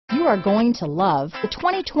you are going to love the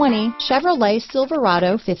 2020 Chevrolet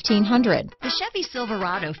Silverado 1500. The Chevy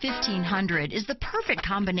Silverado 1500 is the perfect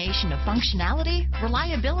combination of functionality,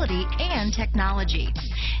 reliability, and technology.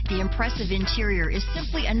 The impressive interior is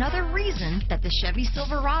simply another reason that the Chevy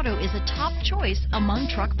Silverado is a top choice among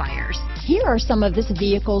truck buyers. Here are some of this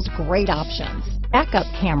vehicle's great options: backup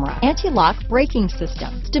camera, anti-lock braking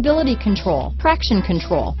system, stability control, traction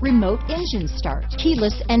control, remote engine start,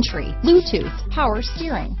 keyless entry, Bluetooth, power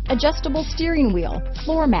steering, adjustable steering wheel,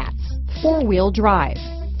 floor mats, four-wheel drive,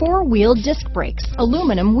 four-wheel disc brakes,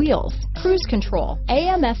 aluminum wheels, cruise control,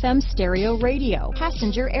 AM/FM stereo radio,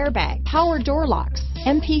 passenger airbag, power door locks,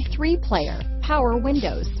 MP3 player, power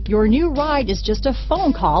windows. Your new ride is just a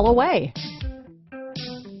phone call away.